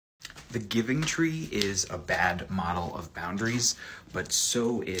The giving tree is a bad model of boundaries, but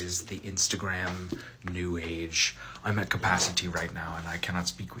so is the Instagram new age. I'm at capacity right now and I cannot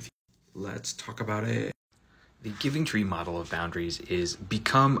speak with you. Let's talk about it. The giving tree model of boundaries is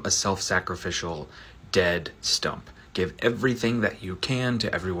become a self-sacrificial dead stump. Give everything that you can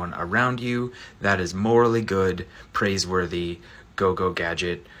to everyone around you. That is morally good, praiseworthy, go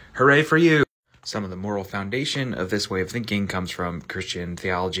gadget. Hooray for you! Some of the moral foundation of this way of thinking comes from Christian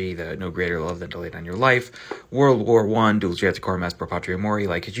theology, the no greater love than to lay down your life, World War I, Dulci et decorum est pro patria mori,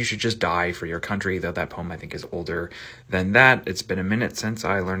 like you should just die for your country, though that poem I think is older than that. It's been a minute since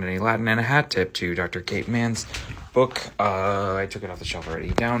I learned any Latin, and a hat tip to Dr. Kate Mann's book, I took it off the shelf already,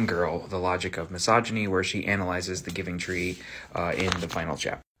 Down Girl, The Logic of Misogyny, where she analyzes the giving tree in the final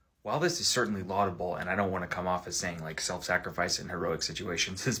chapter. While this is certainly laudable, and I don't want to come off as saying like self-sacrifice in heroic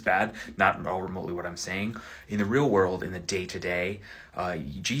situations is bad, not at all remotely what I'm saying, in the real world, in the day-to-day,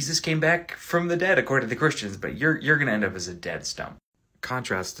 Jesus came back from the dead according to the Christians, but you're going to end up as a dead stump.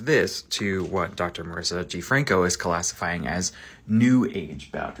 Contrast this to what Dr. Marissa G. Franco is classifying as New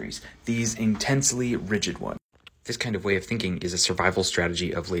Age boundaries, these intensely rigid ones. This kind of way of thinking is a survival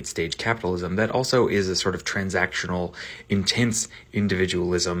strategy of late-stage capitalism that also is a sort of transactional, intense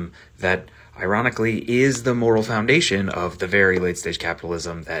individualism that, ironically, is the moral foundation of the very late-stage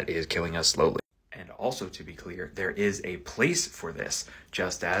capitalism that is killing us slowly. And also, to be clear, there is a place for this.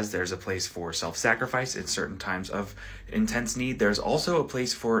 Just as there's a place for self-sacrifice in certain times of intense need, there's also a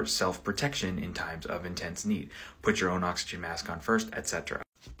place for self-protection in times of intense need. Put your own oxygen mask on first, etc.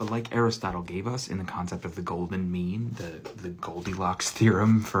 But like Aristotle gave us in the concept of the golden mean, the Goldilocks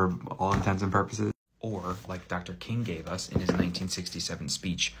theorem for all intents and purposes, or like Dr. King gave us in his 1967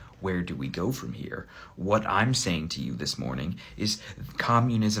 speech, Where Do We Go From Here? What I'm saying to you this morning is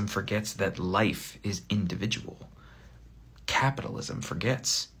communism forgets that life is individual. Capitalism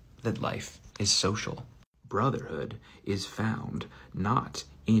forgets that life is social. Brotherhood is found not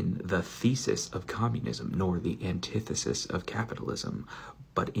in the thesis of communism nor the antithesis of capitalism,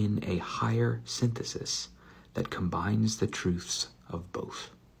 but in a higher synthesis that combines the truths of both.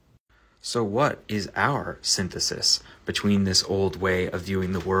 So what is our synthesis between this old way of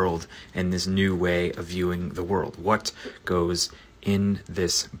viewing the world and this new way of viewing the world? What goes in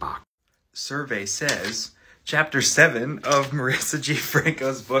this box? Survey says, Chapter 7 of Marissa G.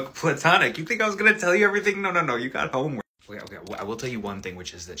 Franco's book, Platonic. You think I was going to tell you everything? No, you got homework. Okay, I will tell you one thing,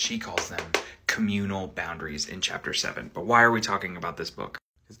 which is that she calls them communal boundaries in Chapter 7. But why are we talking about this book?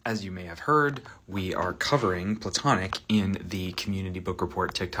 As you may have heard, we are covering Platonic in the Community Book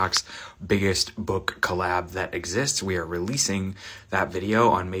Report, TikTok's biggest book collab that exists. We are releasing that video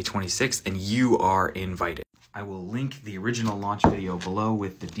on May 26th, and you are invited. I will link the original launch video below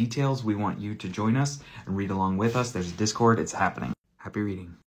with the details. We want you to join us and read along with us. There's a Discord. It's happening. Happy reading.